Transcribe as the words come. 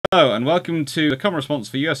Hello and welcome to the common response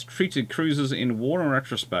for US treated cruisers in war and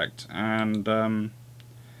retrospect. And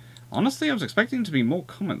honestly, I was expecting to be more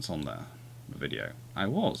comments on the video. I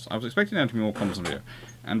was expecting there to be more comments on the video.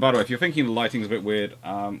 And by the way, if you're thinking the lighting's a bit weird,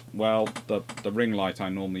 well, the ring light I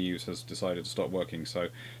normally use has decided to stop working, so I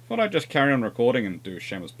thought I'd just carry on recording and do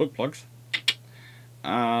shameless book plugs.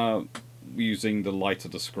 Using the light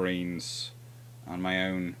of the screens and my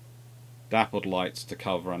own dappled lights to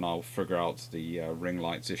cover, and I'll figure out the ring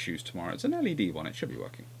lights issues tomorrow. It's an LED one, it should be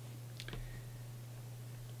working.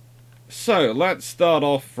 So, let's start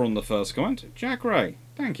off from the first comment. Jack Ray,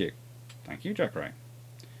 thank you. Thank you, Jack Ray.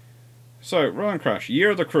 So, Rowan Crash,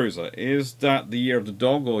 Year of the Cruiser. Is that the Year of the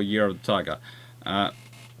Dog or Year of the Tiger?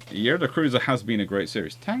 Year of the Cruiser has been a great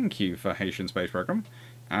series. Thank you for Haitian Space Program.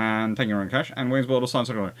 And thank you, Rowan Crash. And Wayne's World of Science.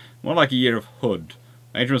 More like a Year of Hood.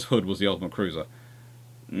 HMS Hood was the ultimate cruiser.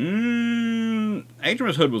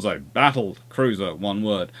 HMS Hood was a battle cruiser, one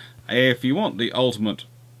word. If you want the ultimate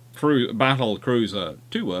battle cruiser,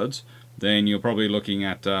 two words, then you're probably looking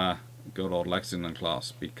at good old Lexington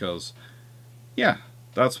class, because, yeah,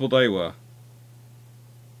 that's what they were.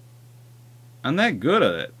 And they're good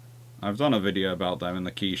at it. I've done a video about them in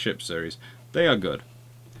the Key Ship series. They are good.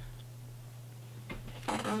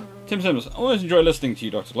 Tim Simmons, I always enjoy listening to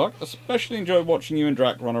you, Dr. Clarke. Especially enjoy watching you and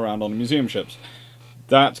Drac run around on the museum ships.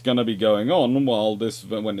 That's going to be going on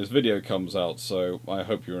when this video comes out, so I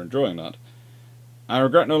hope you're enjoying that. I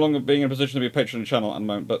regret no longer being in a position to be a patron of the channel at the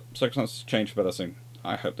moment, but circumstances change for better soon.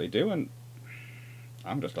 I hope they do, and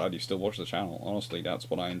I'm just glad you still watch the channel. Honestly, that's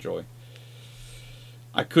what I enjoy.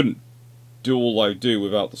 I couldn't do all I do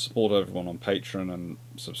without the support of everyone on Patreon and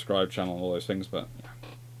subscribe channel and all those things, but yeah.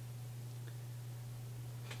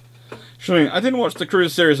 Shalene, I didn't watch the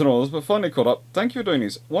cruise series and all this, but finally caught up. Thank you for doing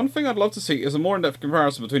these. One thing I'd love to see is a more in-depth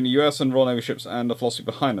comparison between the US and Royal Navy ships and the philosophy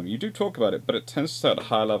behind them. You do talk about it, but it tends to stay at a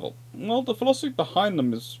higher level. Well, the philosophy behind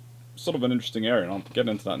them is sort of an interesting area, and I'll get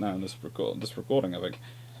into that now in this recording, I think.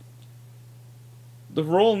 The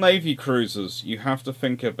Royal Navy cruisers you have to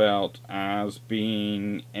think about as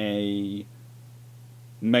being a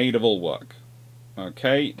maid of all work.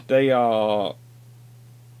 Okay? They are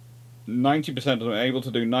 90% of them able to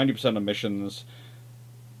do 90% of missions.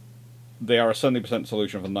 They are a 70%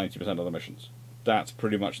 solution for 90% of the missions. That's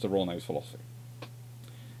pretty much the Royal Navy's philosophy.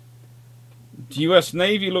 The US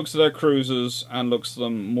Navy looks at their cruisers and looks at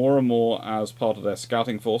them more and more as part of their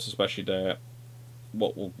scouting force, especially their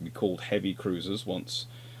what will be called heavy cruisers. Once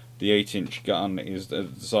the 8-inch gun is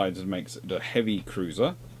decided to make it a heavy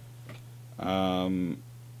cruiser,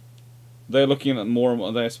 they're looking at more and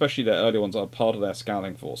more, especially their early ones, are part of their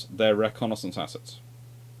scouting force, their reconnaissance assets.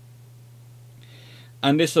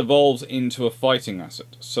 And this evolves into a fighting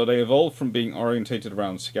asset. So they evolve from being orientated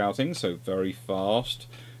around scouting, so very fast,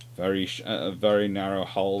 very narrow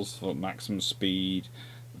hulls for maximum speed,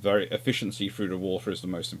 very efficiency through the water is the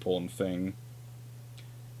most important thing,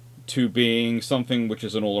 to being something which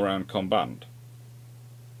is an all-around combatant.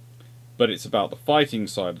 But it's about the fighting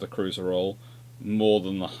side of the cruiser role more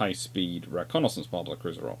than the high-speed reconnaissance part of the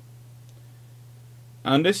cruiser role.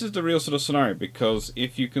 And this is the real sort of scenario, because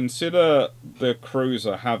if you consider the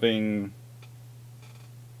cruiser having,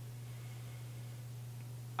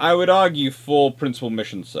 I would argue, 4 principal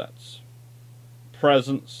mission sets.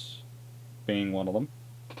 Presence being one of them.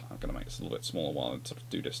 I'm going to make this a little bit smaller while I sort of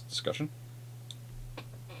do this discussion.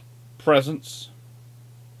 Presence.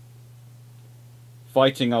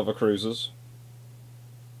 Fighting other cruisers.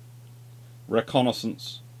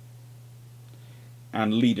 Reconnaissance,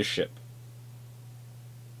 and leadership.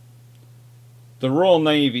 The Royal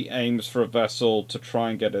Navy aims for a vessel to try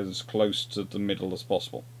and get as close to the middle as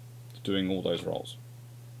possible, doing all those roles.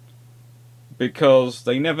 Because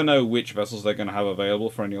they never know which vessels they're going to have available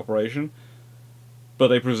for any operation, but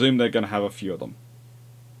they presume they're going to have a few of them.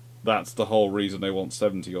 That's the whole reason they want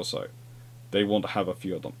 70 or so. They want to have a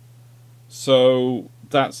few of them. So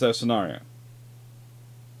that's their scenario.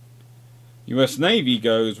 US Navy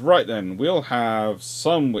goes, right then, we'll have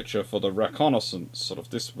some which are for the reconnaissance, sort of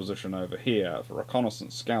this position over here, for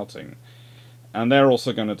reconnaissance scouting. And they're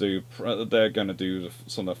also going to do,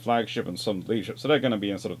 some of the flagship and some leadership, so they're going to be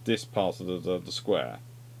in sort of this part of the square.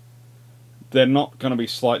 They're not going to be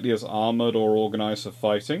slightly as armoured or organised for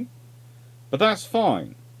fighting, but that's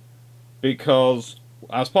fine. Because,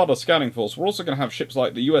 as part of the scouting force, we're also going to have ships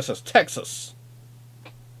like the USS Texas,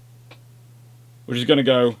 which is going to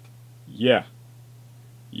go, yeah,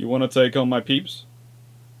 you want to take on my peeps?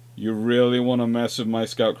 You really want to mess with my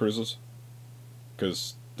scout cruisers?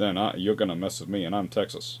 Because then you're going to mess with me, and I'm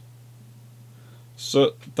Texas.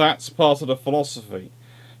 So that's part of the philosophy.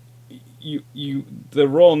 the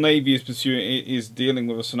Royal Navy is dealing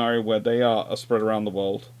with a scenario where they are spread around the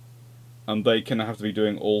world, and they can have to be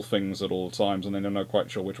doing all things at all times, and they're not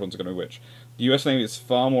quite sure which ones are going to be which. The US Navy is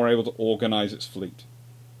far more able to organise its fleet.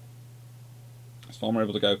 It's far more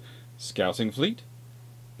able to go scouting fleet,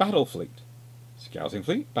 battle fleet, scouting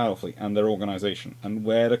fleet, battle fleet, and their organisation, and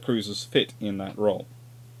where the cruisers fit in that role.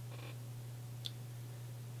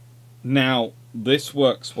 Now, this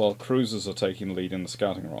works while cruisers are taking the lead in the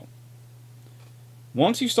scouting role.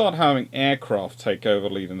 Once you start having aircraft take over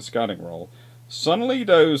the lead in the scouting role, suddenly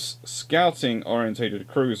those scouting-orientated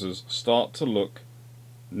cruisers start to look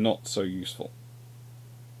not so useful,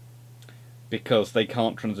 because they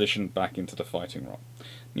can't transition back into the fighting role.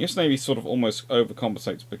 The US Navy sort of almost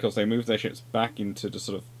overcompensates because they move their ships back into the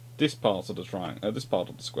sort of this part of the triangle, this part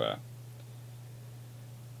of the square,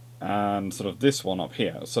 and sort of this one up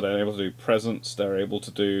here. So they're able to do presence, they're able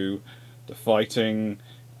to do the fighting,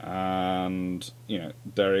 and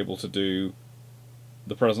they're able to do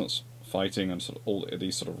the presence, fighting, and sort of all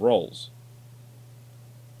these sort of roles.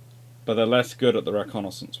 But they're less good at the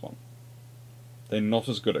reconnaissance one. They're not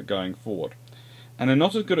as good at going forward. And they're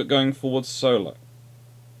not as good at going forward solo.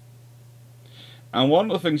 And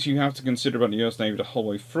one of the things you have to consider about the US Navy the whole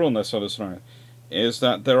way through on their solo scenario is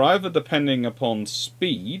that they're either depending upon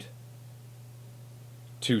speed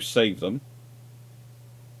to save them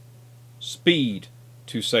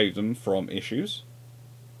from issues,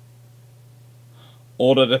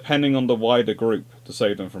 or they're depending on the wider group to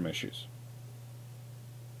save them from issues.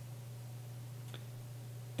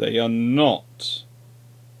 They are not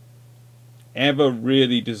ever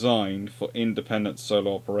really designed for independent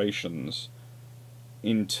solo operations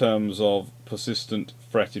in terms of persistent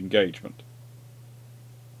threat engagement.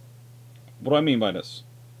 What do I mean by this?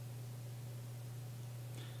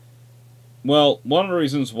 Well, one of the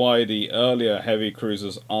reasons why the earlier heavy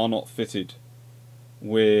cruisers are not fitted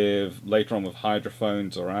with, later on, with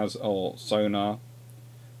hydrophones or sonar,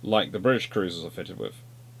 like the British cruisers are fitted with,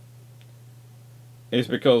 is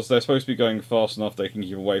because they're supposed to be going fast enough they can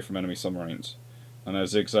keep away from enemy submarines, and they're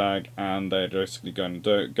zigzag, and they're basically going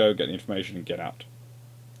to go get the information and get out.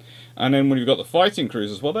 And then when you've got the fighting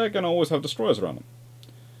cruisers, well, they're going to always have destroyers around them.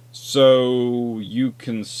 So you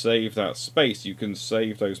can save that space, you can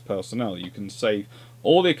save those personnel, you can save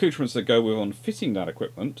all the accoutrements that go with on fitting that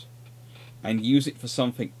equipment, and use it for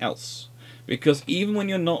something else. Because even when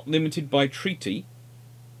you're not limited by treaty,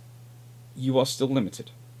 you are still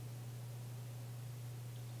limited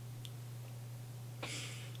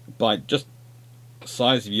by just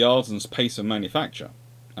size of yards and pace of manufacture,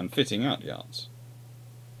 and fitting out yards,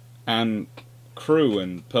 and crew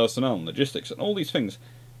and personnel and logistics, and all these things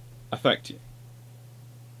affect you.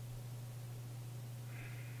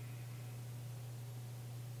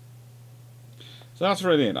 So that's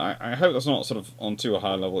really it. I hope that's not sort of on too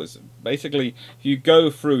high level. It's basically, if you go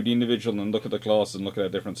through the individual and look at the classes and look at their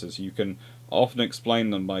differences, you can often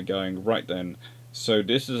explain them by going, right then, so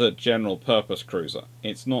this is a general purpose cruiser.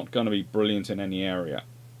 It's not going to be brilliant in any area,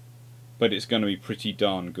 but it's going to be pretty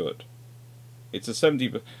darn good. It's a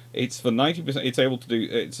 70. It's for 90%. It's able to do.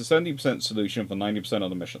 It's a 70% solution for 90% of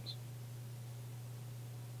the missions.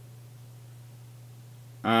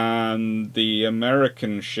 And the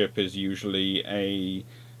American ship is usually a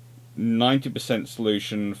 90%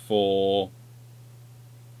 solution for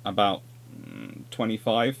about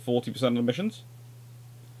 25–40% of the missions,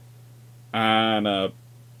 and a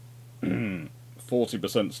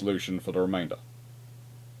 40% solution for the remainder.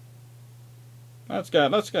 Let's go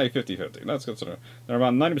 50-50. Let's consider they're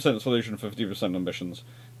about 90% solution for 50% of missions,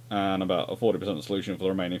 and about a 40% solution for the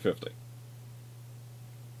remaining 50.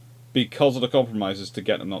 Because of the compromises to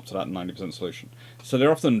get them up to that 90% solution. So they're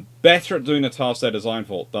often better at doing the task they're designed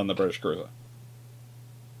for than the British cruiser.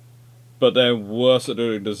 But they're worse at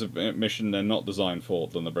doing the mission they're not designed for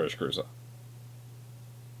than the British cruiser.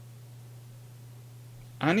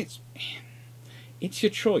 And it's your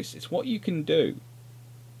choice. It's what you can do.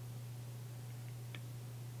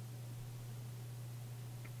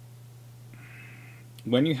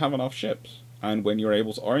 When you have enough ships, and when you're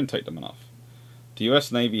able to orientate them enough. The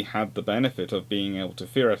US Navy had the benefit of being able to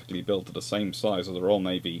theoretically build to the same size as the Royal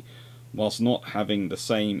Navy, whilst not having the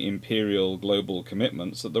same imperial global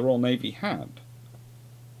commitments that the Royal Navy had.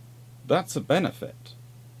 That's a benefit.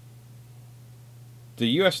 The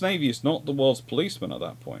US Navy is not the world's policeman at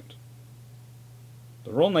that point.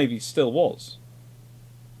 The Royal Navy still was.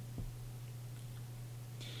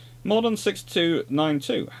 Modern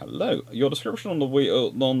 6292, hello. Your description on the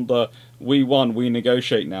We Won, We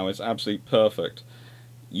Negotiate Now is absolutely perfect.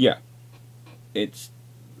 Yeah, it's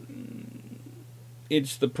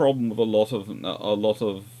the problem with a lot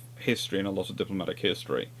of history and a lot of diplomatic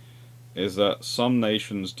history is that some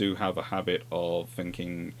nations do have a habit of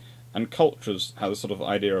thinking, and cultures have a sort of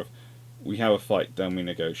idea of, we have a fight, then we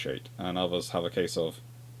negotiate, and others have a case of,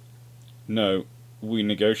 no, we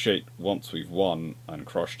negotiate once we've won and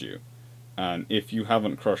crushed you, and if you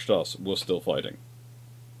haven't crushed us, we're still fighting.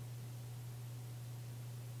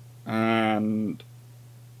 And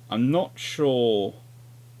I'm not sure.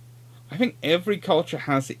 I think every culture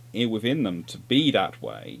has it within them to be that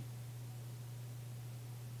way,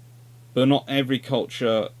 but not every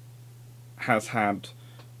culture has had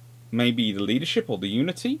maybe the leadership or the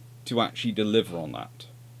unity to actually deliver on that.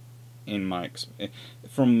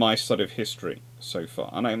 From my study of history so far,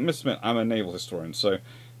 and I must admit I'm a naval historian, so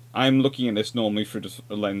I'm looking at this normally through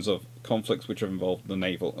the lens of conflicts which have involved the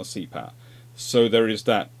naval or sea power. So there is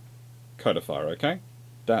that codifier, okay?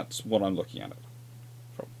 That's what I'm looking at it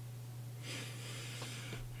from.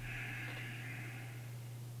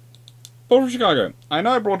 Port of Chicago. I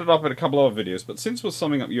know I brought it up in a couple of other videos, but since we're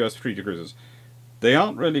summing up US treaty cruisers, they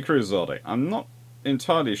aren't really cruisers, are they? I'm not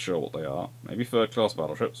entirely sure what they are. Maybe third-class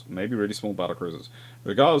battleships, maybe really small battle cruisers.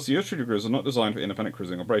 Regardless, the US treaty cruisers are not designed for independent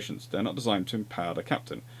cruising operations. They're not designed to empower the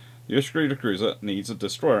captain. The US treaty cruiser needs a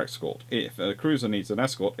destroyer escort. If a cruiser needs an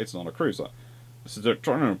escort, it's not a cruiser. This is a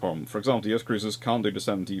doctrinal problem. For example, the US cruisers can't do the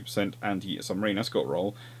 70% anti-submarine escort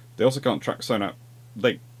role. They also can't track sonar.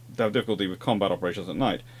 They have difficulty with combat operations at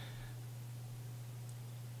night.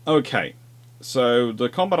 Okay, so the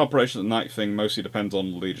combat operations at night thing mostly depends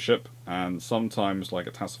on leadership, and sometimes, like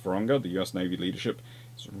at Tassafaronga, the US Navy leadership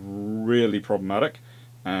is really problematic,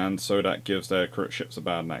 and so that gives their ships a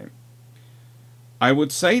bad name. I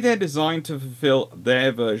would say they're designed to fulfill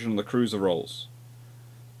their version of the cruiser roles.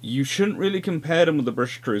 You shouldn't really compare them with the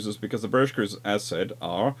British cruisers, because the British cruisers, as said,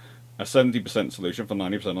 are a 70% solution for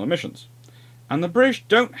 90% of the missions. And the British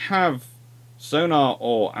don't have sonar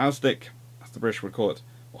or ASDIC, as the British would call it,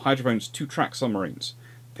 or hydrophones to track submarines.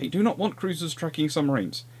 They do not want cruisers tracking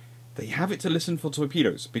submarines. They have it to listen for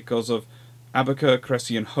torpedoes because of Abaca,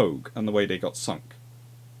 Cressy and Hogue and the way they got sunk.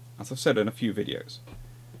 As I've said in a few videos.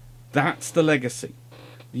 That's the legacy.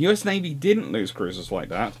 The US Navy didn't lose cruisers like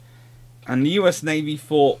that. And the US Navy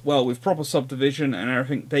thought, well, with proper subdivision and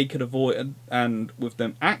everything they could avoid, and with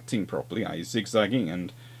them acting properly, i.e. zigzagging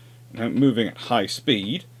and moving at high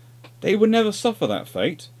speed, they would never suffer that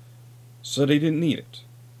fate, so they didn't need it.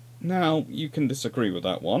 Now, you can disagree with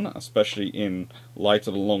that one, especially in light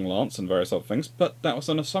of the Long Lance and various other things, but that was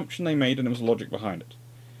an assumption they made and there was logic behind it.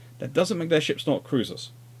 That doesn't make their ships not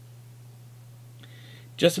cruisers.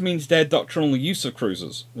 Just means their doctrinal use of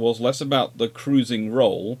cruisers was less about the cruising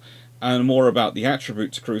role and more about the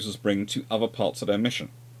attributes cruisers bring to other parts of their mission.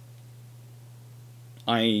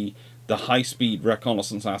 I.e., the high-speed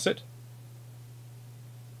reconnaissance asset.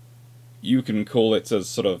 You can call it as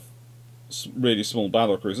sort of really small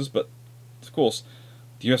battle cruisers, but of course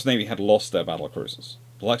the US Navy had lost their battle cruisers.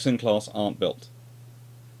 The Lexington class aren't built.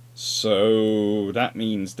 So that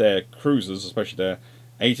means their cruisers, especially their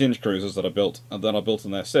 8-inch cruisers that are built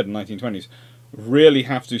in their stead in the 1920s, really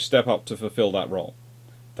have to step up to fulfill that role.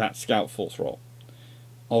 That scout force role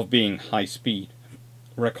of being high-speed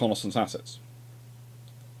reconnaissance assets.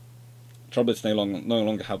 Trouble is, they no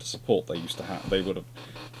longer have the support they used to have. They would have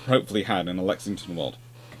hopefully had in a Lexington world.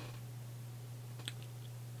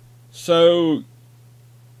 So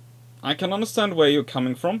I can understand where you're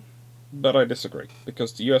coming from, but I disagree,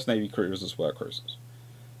 because the US Navy cruisers were cruisers.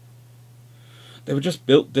 They were just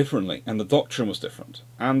built differently, and the doctrine was different.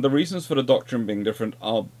 And the reasons for the doctrine being different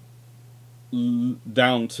are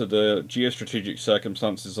down to the geostrategic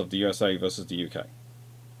circumstances of the USA versus the UK.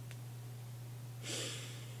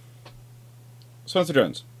 Spencer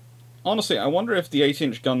Jones. Honestly, I wonder if the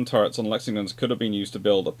 8-inch gun turrets on Lexingtons could have been used to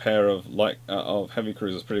build a pair of heavy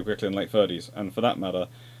cruisers pretty quickly in the late 30s, and for that matter,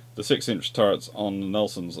 the 6-inch turrets on the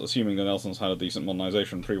Nelsons, assuming the Nelsons had a decent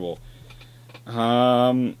modernization pre-war.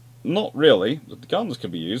 Not really. The guns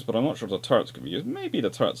could be used, but I'm not sure if the turrets could be used. Maybe the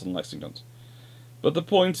turrets on Lexingtons. But the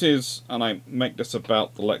point is, and I make this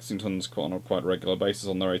about the Lexingtons on a quite regular basis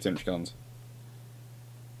on their 8-inch guns,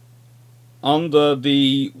 under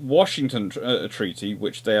the Washington Treaty,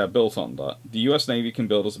 which they are built under, the US Navy can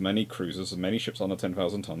build as many cruisers, as many ships under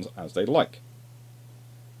 10,000 tons as they like.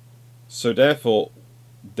 So therefore,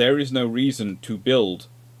 there is no reason to build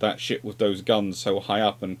that ship with those guns so high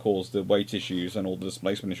up and cause the weight issues and all the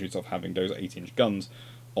displacement issues of having those 8-inch guns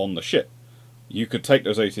on the ship. You could take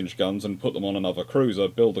those 8-inch guns and put them on another cruiser,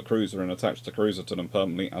 build a cruiser and attach the cruiser to them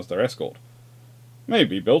permanently as their escort.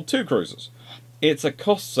 Maybe build 2 cruisers. It's a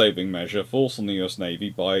cost-saving measure forced on the US Navy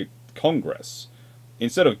by Congress.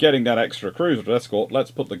 Instead of getting that extra cruiser to escort, let's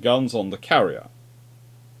put the guns on the carrier.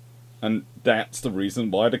 And that's the reason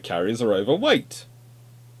why the carriers are overweight.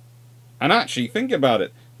 And actually, think about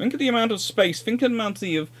it. Think of the amount of space, think of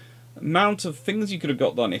the amount of things you could have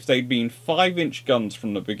got done if they'd been 5-inch guns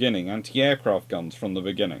from the beginning, anti-aircraft guns from the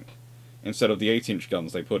beginning, instead of the 8-inch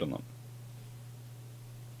guns they put on them.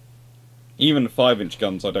 Even 5-inch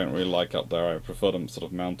guns I don't really like up there. I prefer them sort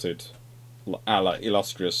of mounted a la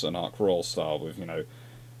Illustrious and Ark Royal style with, you know,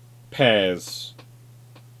 pairs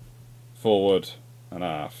forward and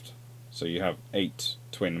aft. So you have 8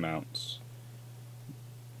 twin mounts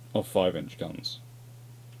of 5-inch guns.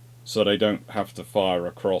 So they don't have to fire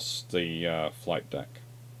across the flight deck.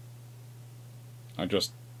 I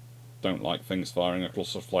just don't like things firing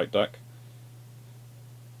across the flight deck.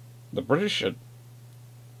 The British had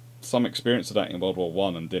some experience of that in World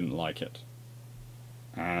War I and didn't like it.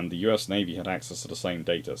 And the US Navy had access to the same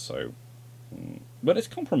data, so... But it's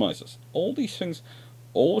compromises. All these things,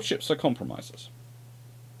 all ships are compromises.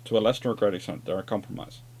 To a lesser or greater extent, they're a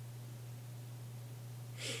compromise.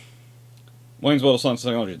 Wayne's World of Science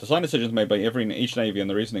and Technology. Design decisions made by each Navy and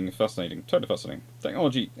the reasoning is fascinating. Totally fascinating.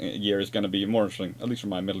 Technology year is going to be more interesting, at least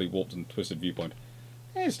from my admittedly warped and twisted viewpoint.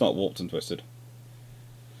 It's not warped and twisted.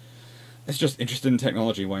 It's just interested in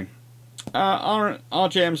technology, Wayne.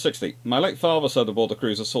 RJM-60. My late father served aboard the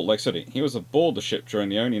cruiser Salt Lake City. He was aboard the ship during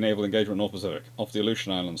the only naval engagement in North Pacific, off the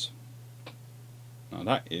Aleutian Islands. Now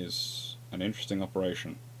that is an interesting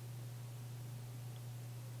operation.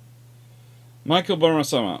 Michael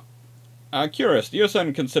Borisama. Curious, the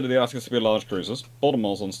USN consider the Arctic to be large cruisers,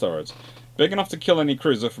 Baltimore's on steroids. Big enough to kill any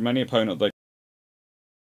cruiser from any opponent they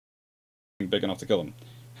big enough to kill them.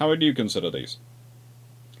 How would you consider these?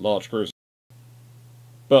 Large cruisers.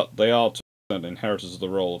 But they are to an extent inheritors of the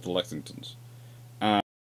role of the Lexingtons. And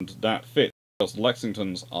that fits because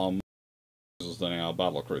Lexingtons are more cruisers than they are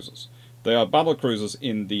battle cruisers. They are battle cruisers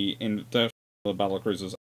in the battle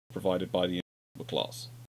cruisers provided by the class.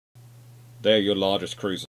 They are your largest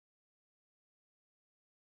cruisers.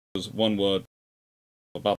 One word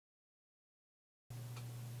about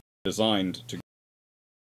designed to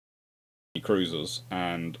cruisers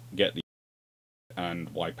and get the and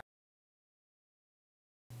wipe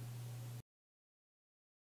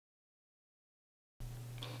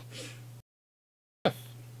out.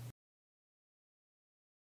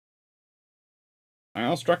 I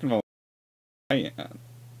asked Drakenval. Hey,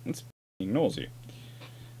 it's ignores you.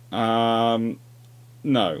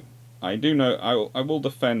 No. I do know, I will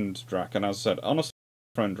defend Drac, and as I said, honestly,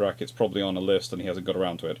 friend Drac, it's probably on a list and he hasn't got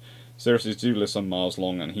around to it. Seriously, his to-do list on Mars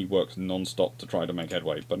long and he works non-stop to try to make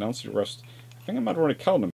headway. But now to the rest, I think I might have already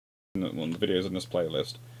covered them in one of the videos in this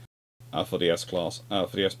playlist for the S-Class, for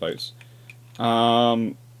the S-Boats.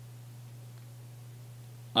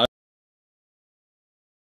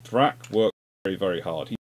 Drac works very, very hard.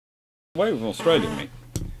 He's away with Australian me.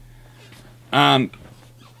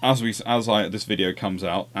 As this video comes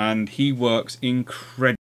out, and he works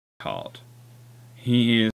incredibly hard.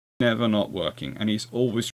 He is never not working, and he's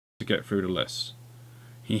always trying to get through the lists.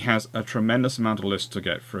 He has a tremendous amount of lists to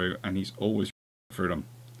get through, and he's always through them.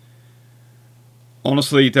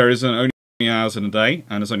 Honestly, there isn't only 20 hours in a day,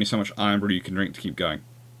 and there's only so much iron brew you can drink to keep going.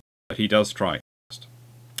 But he does try.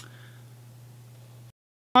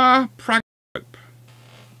 Praghope.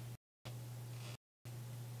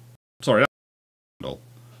 Sorry, that's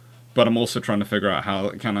but I'm also trying to figure out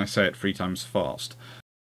how can I say it 3 times fast.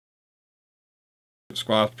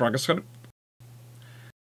 Squire Pragoscope.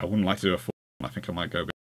 I wouldn't like to do a 4. I think I might go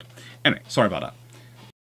bit. Anyway, sorry about that.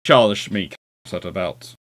 Childish me at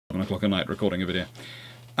about 7 o'clock at night recording a video.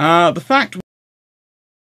 The fact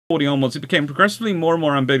 40 onwards, it became progressively more and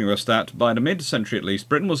more ambiguous that, by the mid-century at least,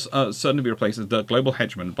 Britain was certain to be replaced as the global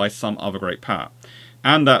hegemon by some other great power.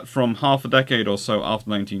 And that from half a decade or so after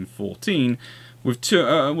 1914, with two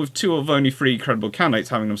of only 3 credible candidates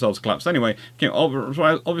having themselves collapsed anyway, it became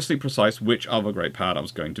obviously precise which other great power that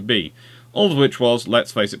was going to be. All of which was,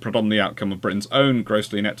 let's face it, predominantly the outcome of Britain's own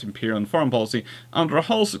grossly inept imperial and foreign policy under a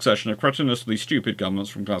whole succession of cretinously stupid governments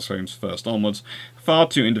from Glasgow's first onwards, far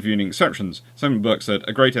too intervening exceptions. Samuel Burke said,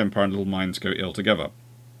 a great empire and little minds go ill together.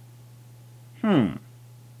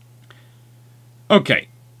 Okay.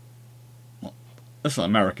 Well, that's not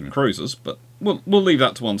American cruisers, but we'll leave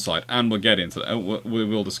that to one side, and we'll get into that. We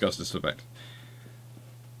will discuss this debate.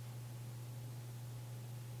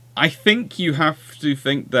 I think you have to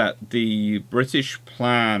think that the British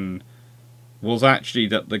plan was actually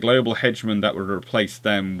that the global hegemon that would replace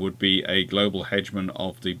them would be a global hegemon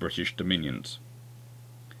of the British dominions.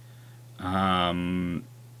 The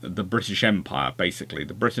British Empire, basically.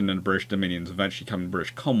 The Britain and the British dominions eventually becoming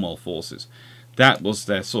British Commonwealth forces. That was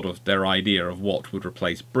their idea of what would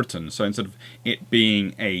replace Britain. So instead of it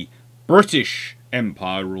being a British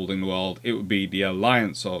Empire ruling the world, it would be the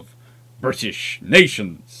alliance of British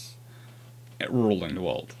nations ruling the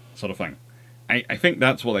world, sort of thing. I think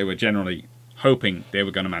that's what they were generally hoping they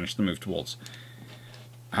were going to manage to move towards.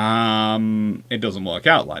 It doesn't work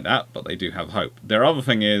out like that, but they do have hope. Their other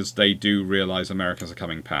thing is they do realise America's a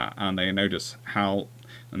coming power, and they notice how,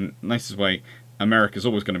 in the nicest way, America's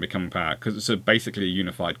always going to become power, because it's basically a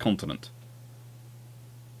unified continent.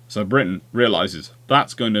 So Britain realises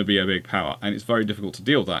that's going to be a big power, and it's very difficult to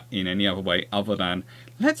deal with that in any other way other than,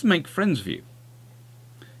 let's make friends with you.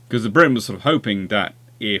 Because Britain was sort of hoping that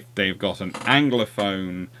if they've got an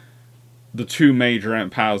Anglophone, the two major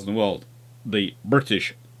powers in the world, the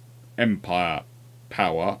British Empire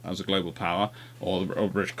power as a global power, or the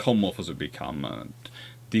British Commonwealth as it become,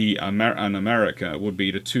 and America would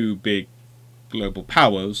be the two big global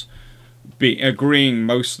powers, agreeing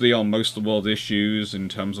mostly on most of the world issues in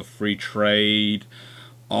terms of free trade,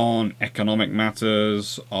 on economic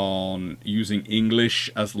matters, on using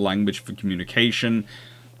English as language for communication,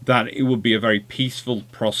 that it would be a very peaceful,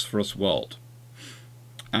 prosperous world.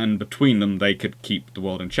 And between them, they could keep the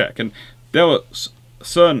world in check. And there were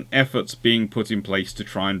certain efforts being put in place to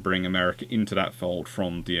try and bring America into that fold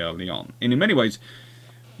from the early on. And in many ways,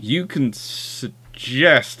 you can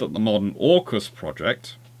suggest that the modern AUKUS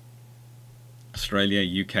project,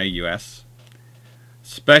 Australia, UK, US,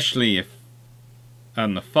 especially if,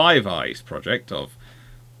 and the Five Eyes project of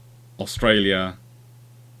Australia,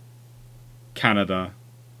 Canada,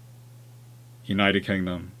 United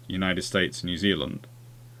Kingdom, United States, New Zealand,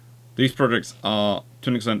 these projects are, to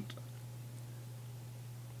an extent,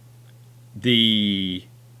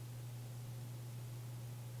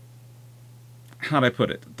 how do I put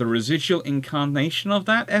it? The residual incarnation of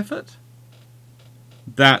that effort?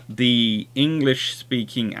 That the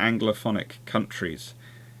English-speaking Anglophonic countries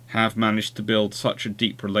have managed to build such a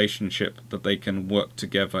deep relationship that they can work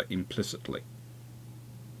together implicitly.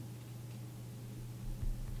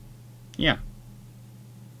 Yeah.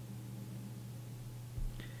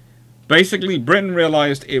 Basically, Britain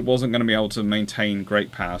realised it wasn't going to be able to maintain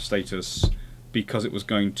great power status because it was not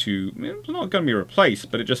going to be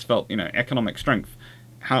replaced, but it just felt, economic strength.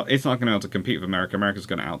 It's not going to be able to compete with America. America's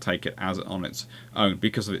going to outtake it on its own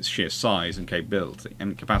because of its sheer size and capability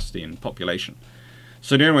and capacity and population.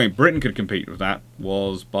 So the only way Britain could compete with that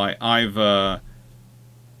was by either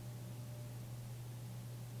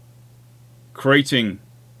creating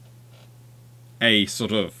a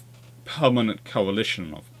sort of permanent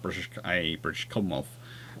coalition of a British Commonwealth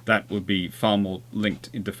that would be far more linked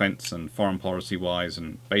in defence and foreign policy wise,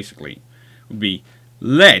 and basically would be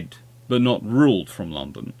led but not ruled from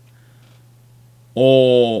London,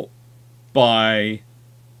 or by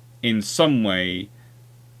in some way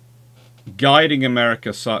guiding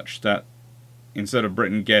America such that instead of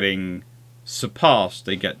Britain getting surpassed,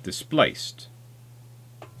 they get displaced,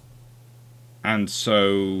 and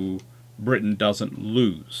so Britain doesn't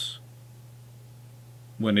lose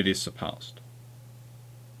when it is surpassed.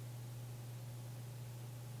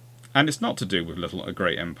 And it's not to do with a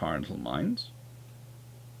great empire and little minds.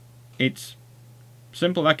 It's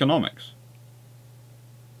simple economics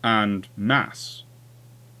and mass.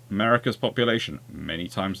 America's population, many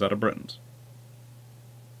times that of Britain's.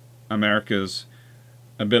 America's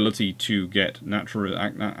ability to get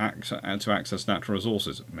access natural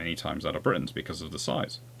resources, many times that of Britain's because of the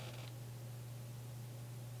size.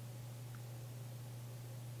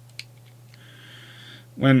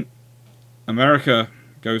 When America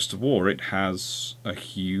goes to war, it has a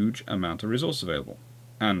huge amount of resource available.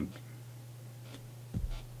 And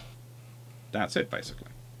that's it, basically.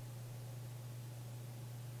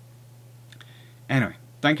 Anyway,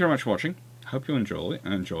 thank you very much for watching. Hope you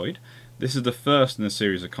enjoyed. This is the first in a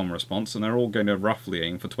series of Common Response, and they're all going to roughly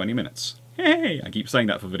aim for 20 minutes. Hey, I keep saying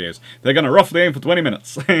that for videos. They're going to roughly aim for 20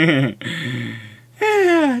 minutes. Yeah,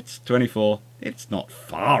 it's 24. It's not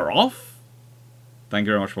far off. Thank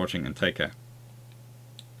you very much for watching, and take care.